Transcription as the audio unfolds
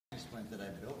that I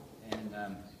built, and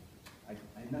I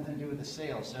had nothing to do with the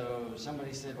sale, so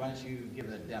somebody said, why don't you give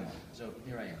it a demo? So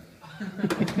here I am.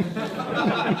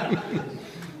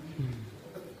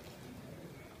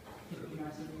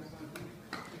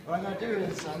 What I'm going to do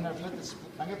is I'm going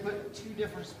to put two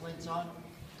different splints on.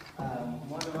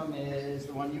 One of them is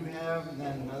the one you have, and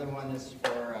then another one is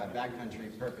for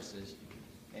backcountry purposes.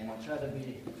 And I'll try to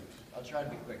be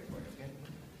quick for you,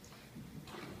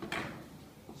 okay?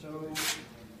 So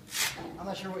I'm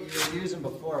not sure what you were using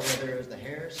before, whether it was the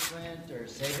hair splint or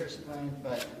Sager splint,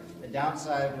 but the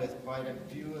downside with quite a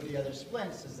few of the other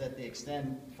splints is that they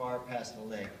extend far past the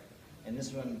leg, and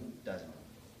this one doesn't.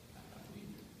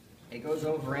 It goes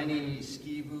over any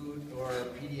ski boot or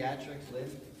pediatric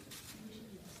lid.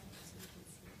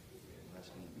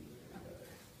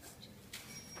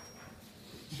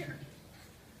 Sure.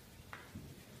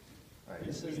 All right,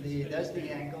 that's the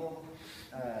ankle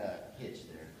hitch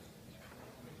there.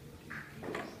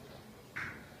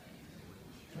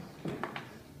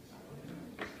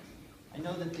 I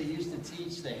know that they used to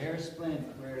teach the hair splint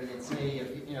where they'd say,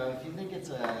 if you think it's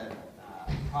a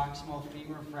proximal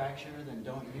femur fracture, then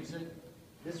don't use it.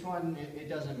 This one, it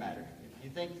doesn't matter. If you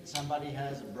think somebody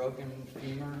has a broken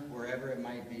femur, wherever it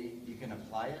might be, you can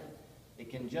apply it. It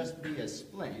can just be a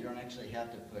splint. You don't actually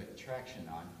have to put traction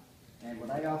on. And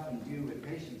what I often do with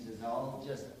patients is I'll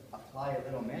just apply a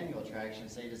little manual traction,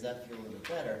 say, does that feel a little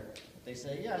better? If they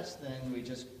say yes, then we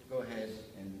just go ahead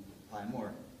and apply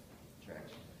more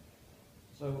traction.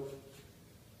 So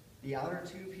the outer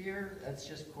tube here, that's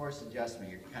just coarse adjustment.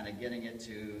 You're kind of getting it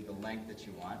to the length that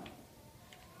you want.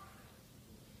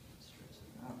 Stretch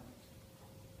it out.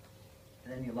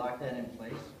 And then you lock that in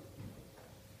place.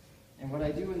 And what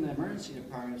I do in the emergency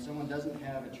department, if someone doesn't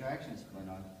have a traction splint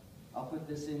on, I'll put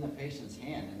this in the patient's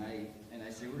hand, and I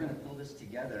say, we're going to pull this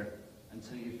together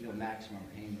until you feel maximum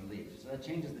pain relief. So that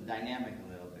changes the dynamic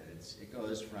a little bit. It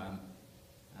goes from...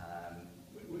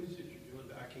 what is it you're doing?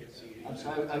 I can't see it. I'm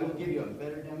sorry, I will give you a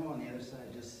better demo on the other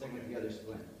side, just stick with the other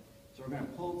splint. So we're going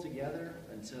to pull together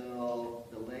until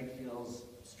the leg feels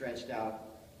stretched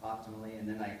out optimally, and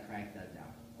then I crank that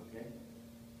down, okay?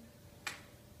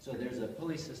 So there's a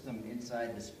pulley system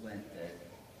inside the splint that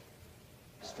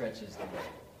stretches the leg.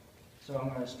 So I'm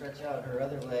going to stretch out her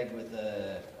other leg with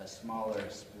a smaller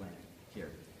splint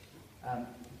here.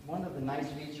 One of the nice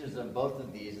features of both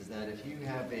of these is that if you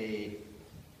have a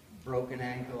broken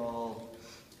ankle,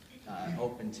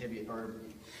 open tibia,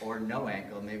 or no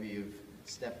ankle, maybe you've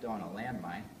stepped on a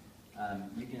landmine,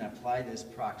 you can apply this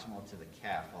proximal to the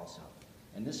calf also.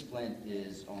 And this splint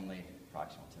is only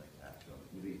proximal to the calf. So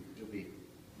you'll be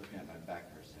looking at my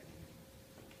back for a second.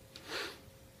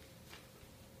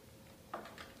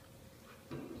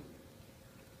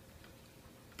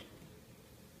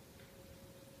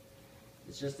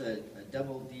 It's just a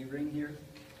double D ring here.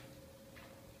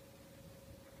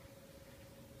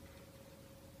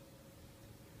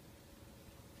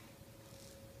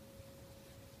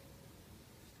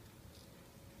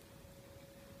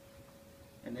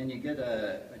 And then you get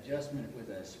an adjustment with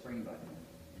a spring button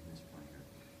in this point here.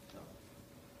 So,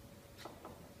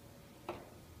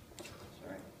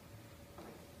 sorry.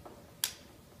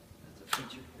 That's a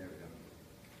feature. There we go.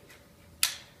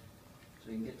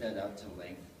 So you can get that out to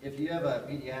length. If you have a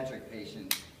pediatric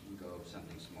patient, you can go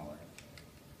something smaller.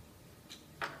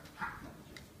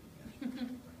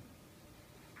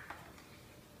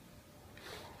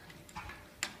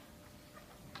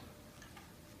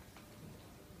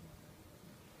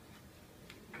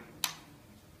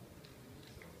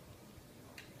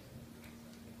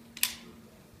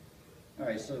 All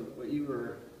right, so what you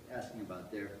were asking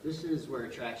about there, this is where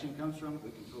traction comes from. We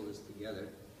can pull this together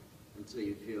until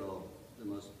you feel the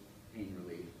most pain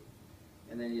relief.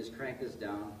 And then you just crank this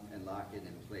down and lock it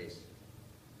in place.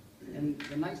 And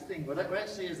the nice thing, what I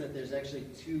say is that there's actually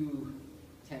two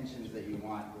tensions that you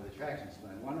want with a traction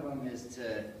splint. One of them is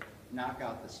to knock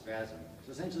out the spasm.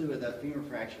 So essentially with a femur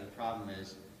fracture, the problem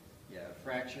is you have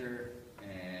fracture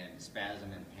and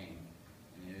spasm and pain.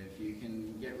 And if you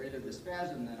can get rid of the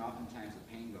spasm, then oftentimes the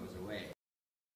pain goes away.